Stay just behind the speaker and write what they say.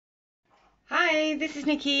Hi, this is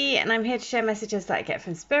Nikki, and I'm here to share messages that I get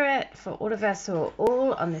from Spirit for all of us who are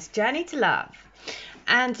all on this journey to love.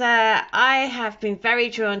 And I have been very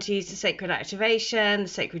drawn to use the sacred activation, the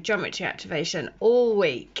sacred geometry activation all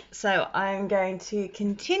week. So I'm going to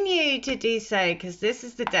continue to do so because this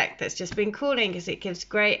is the deck that's just been calling because it gives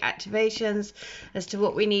great activations as to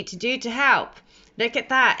what we need to do to help. Look at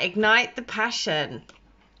that, ignite the passion.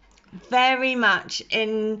 Very much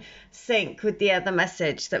in sync with the other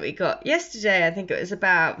message that we got yesterday. I think it was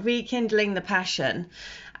about rekindling the passion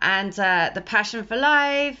and the passion for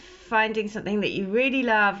life, finding something that you really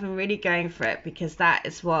love and really going for it, because that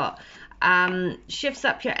is what shifts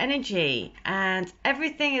up your energy, and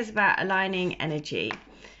everything is about aligning energy.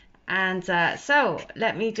 And so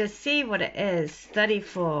let me just see what it is.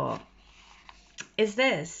 34 is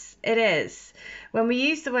this. It is. When we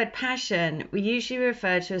use the word passion, we usually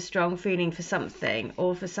refer to a strong feeling for something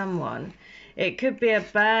or for someone. It could be a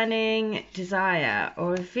burning desire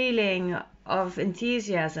or a feeling of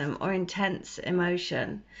enthusiasm or intense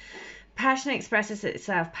emotion. Passion expresses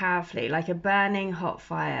itself powerfully, like a burning hot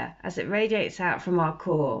fire, as it radiates out from our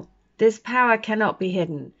core. This power cannot be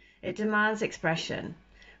hidden. It demands expression.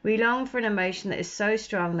 We long for an emotion that is so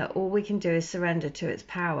strong that all we can do is surrender to its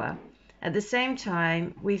power. At the same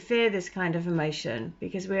time, we fear this kind of emotion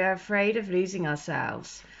because we are afraid of losing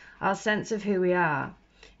ourselves, our sense of who we are,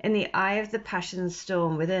 in the eye of the passion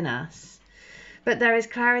storm within us. But there is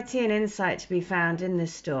clarity and insight to be found in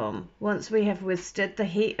this storm, once we have withstood the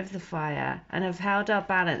heat of the fire and have held our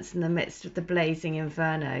balance in the midst of the blazing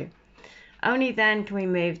inferno. Only then can we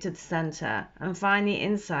move to the center and find the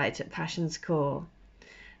insight at passion's core.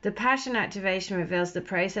 The passion activation reveals the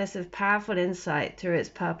process of powerful insight through its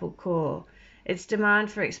purple core, its demand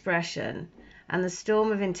for expression, and the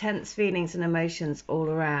storm of intense feelings and emotions all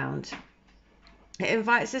around. It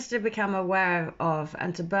invites us to become aware of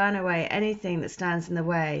and to burn away anything that stands in the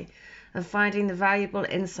way of finding the valuable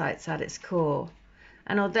insights at its core.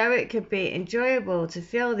 And although it could be enjoyable to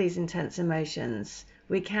feel these intense emotions,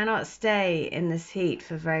 we cannot stay in this heat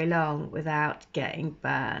for very long without getting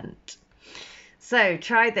burnt. So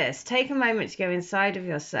try this. Take a moment to go inside of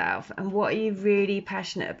yourself, and what are you really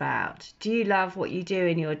passionate about? Do you love what you do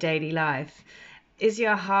in your daily life? Is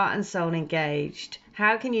your heart and soul engaged?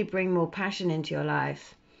 How can you bring more passion into your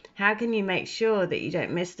life? How can you make sure that you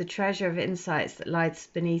don't miss the treasure of insights that lies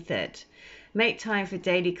beneath it? Make time for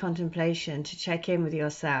daily contemplation to check in with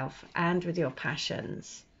yourself and with your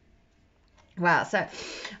passions. Well, so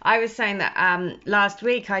I was saying that last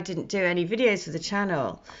week I didn't do any videos for the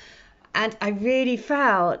channel. And I really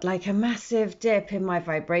felt like a massive dip in my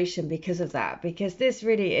vibration because of that, because this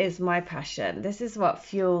really is my passion. This is what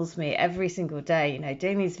fuels me every single day,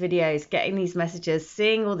 doing these videos, getting these messages,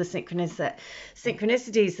 seeing all the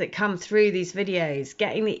synchronicities that come through these videos,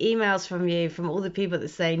 getting the emails from you, from all the people that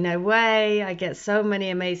say, no way, I get so many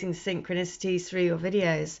amazing synchronicities through your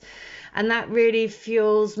videos. And that really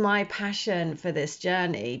fuels my passion for this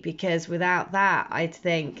journey, because without that, I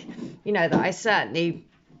think, that I certainly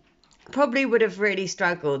probably would have really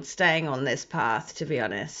struggled staying on this path, to be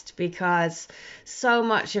honest, because so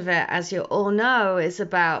much of it, as you all know, is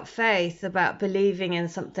about faith, about believing in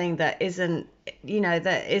something that isn't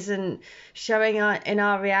showing in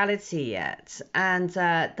our reality yet. And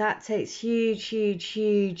that takes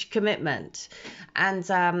huge commitment. And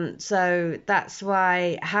so that's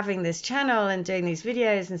why having this channel and doing these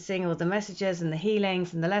videos and seeing all the messages and the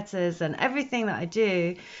healings and the letters and everything that I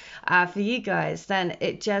do for you guys, then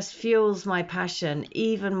it just fuels my passion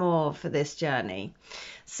even more for this journey.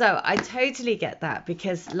 So I totally get that,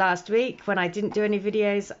 because last week when I didn't do any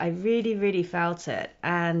videos, I really felt it.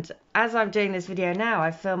 And as I'm doing this video now,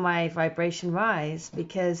 I feel my vibration rise,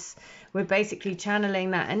 because we're basically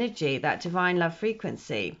channeling that energy, that divine love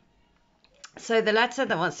frequency. So the letter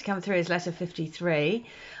that wants to come through is letter 53.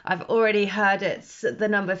 I've already heard the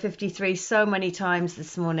number 53 so many times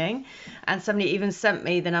this morning, and somebody even sent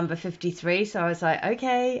me the number 53. So I was like,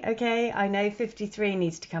 okay, I know 53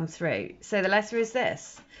 needs to come through. So the letter is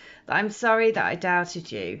this: I'm sorry that I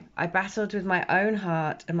doubted you. I battled with my own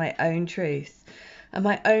heart and my own truth and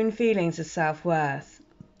my own feelings of self-worth.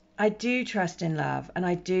 I do trust in love, and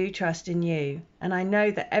I do trust in you. And I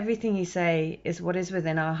know that everything you say is what is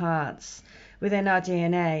within our hearts, within our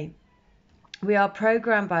DNA. We are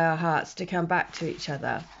programmed by our hearts to come back to each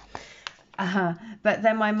other. But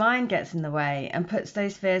then my mind gets in the way and puts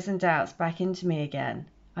those fears and doubts back into me again.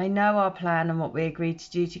 I know our plan and what we agreed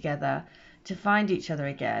to do together, to find each other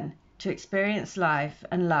again, to experience life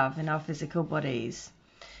and love in our physical bodies,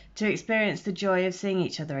 to experience the joy of seeing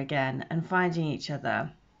each other again and finding each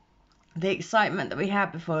other. The excitement that we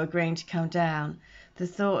had before agreeing to come down, The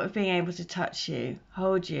thought of being able to touch you,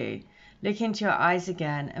 hold you, look into your eyes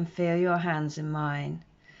again and feel your hands in mine.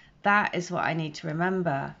 That is what I need to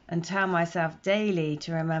remember and tell myself daily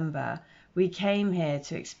to remember. We came here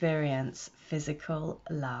to experience physical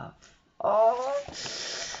love. Oh,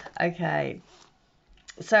 okay.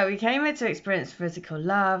 So we came here to experience physical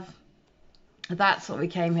love. That's what we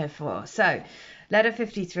came here for. So, letter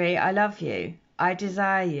 53, I love you. I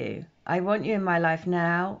desire you. I want you in my life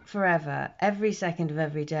now, forever, every second of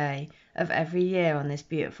every day, of every year on this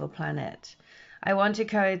beautiful planet. I want to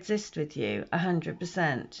coexist with you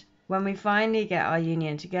 100%. When we finally get our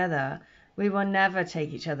union together, we will never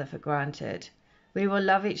take each other for granted. We will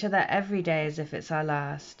love each other every day as if it's our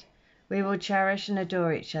last. We will cherish and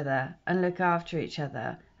adore each other and look after each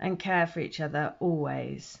other and care for each other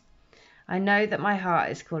always. I know that my heart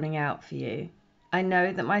is calling out for you. I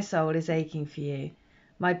know that my soul is aching for you.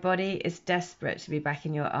 My body is desperate to be back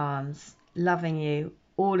in your arms, loving you,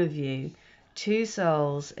 all of you, two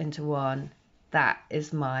souls into one. That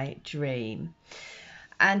is my dream.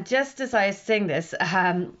 And just as I sing this,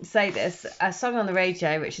 say this, a song on the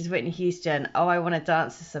radio, which is Whitney Houston, Oh, I Want to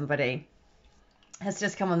Dance with Somebody, has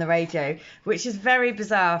just come on the radio, which is very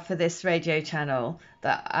bizarre for this radio channel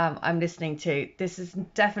that I'm listening to. This is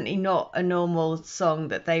definitely not a normal song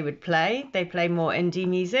that they would play. They play more indie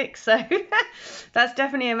music. So that's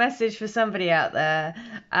definitely a message for somebody out there.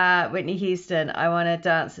 Whitney Houston, I Want to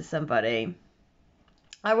Dance with Somebody.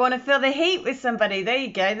 I want to feel the heat with somebody. There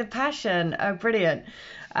you go. The passion. Oh, brilliant.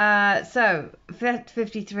 So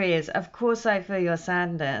 53 is, of course I feel your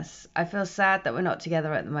sadness. I feel sad that we're not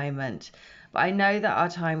together at the moment. But I know that our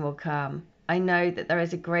time will come. I know that there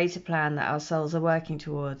is a greater plan that our souls are working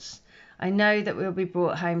towards. I know that we'll be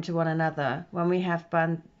brought home to one another when we have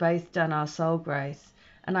both done our soul growth.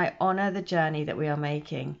 And I honour the journey that we are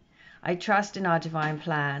making. I trust in our divine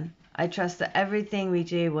plan. I trust that everything we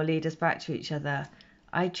do will lead us back to each other.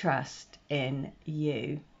 I trust in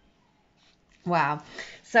you. Wow.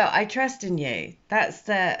 So I trust in you.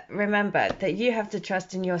 Remember that you have to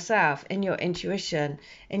trust in yourself, in your intuition,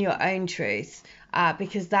 in your own truth,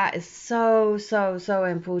 because that is so, so, so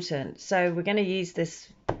important. So we're going to use this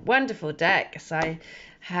wonderful deck. So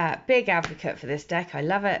big advocate for this deck. I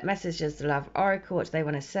love it. Messages of Love Oracle. What do they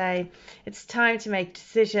want to say? It's time to make a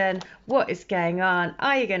decision. What is going on?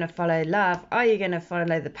 Are you going to follow love? Are you going to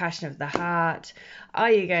follow the passion of the heart?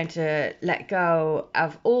 Are you going to let go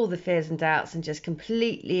of all the fears and doubts and just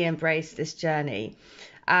completely embrace this journey?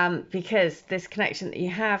 Because this connection that you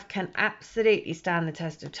have can absolutely stand the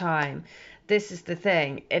test of time. This is the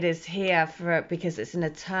thing. It is here because it's an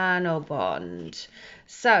eternal bond.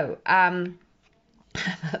 So,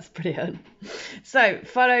 that's brilliant. So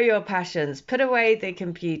follow your passions, put away the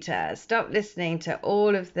computer, stop listening to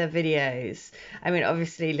all of the videos. I mean,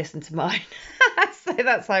 obviously listen to mine. So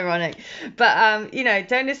that's ironic, but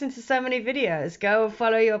don't listen to so many videos. Go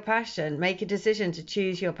follow your passion, make a decision to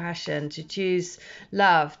choose your passion, to choose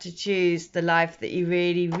love, to choose the life that you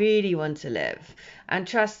really, really want to live, and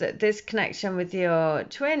trust that this connection with your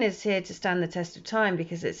twin is here to stand the test of time,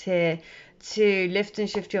 because it's here to lift and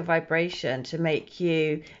shift your vibration, to make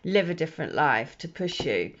you live a different life, to push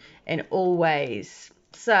you in all ways.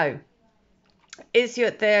 So is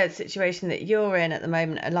the situation that you're in at the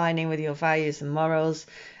moment aligning with your values and morals?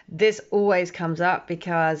 This always comes up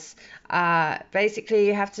because basically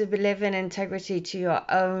you have to live in integrity to your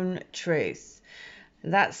own truth.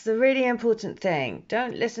 That's the really important thing.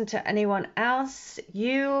 Don't listen to anyone else.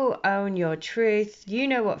 You own your truth. You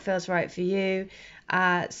know what feels right for you.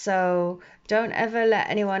 So don't ever let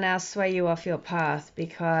anyone else sway you off your path,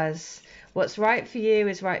 because what's right for you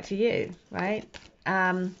is right for you, right?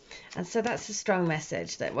 And so that's a strong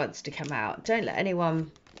message that wants to come out. Don't let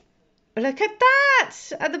anyone... Look at that!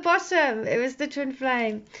 At the bottom, it was the twin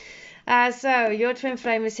flame. So your twin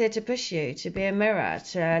flame is here to push you, to be a mirror,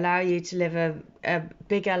 to allow you to live a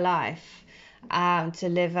bigger life, to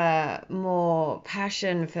live a more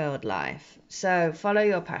passion-filled life. So follow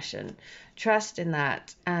your passion. Trust in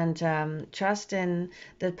that, and trust in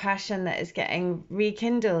the passion that is getting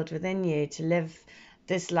rekindled within you to live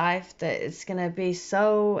this life that is going to be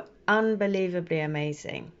so unbelievably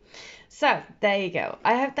amazing. So there you go.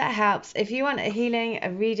 I hope that helps. If you want a healing,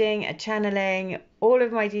 a reading, a channeling, all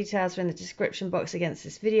of my details are in the description box against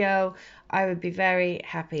this video. I would be very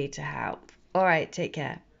happy to help. All right, take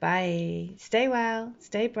care. Bye. Stay well,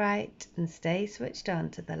 stay bright, and stay switched on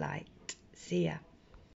to the light. See ya.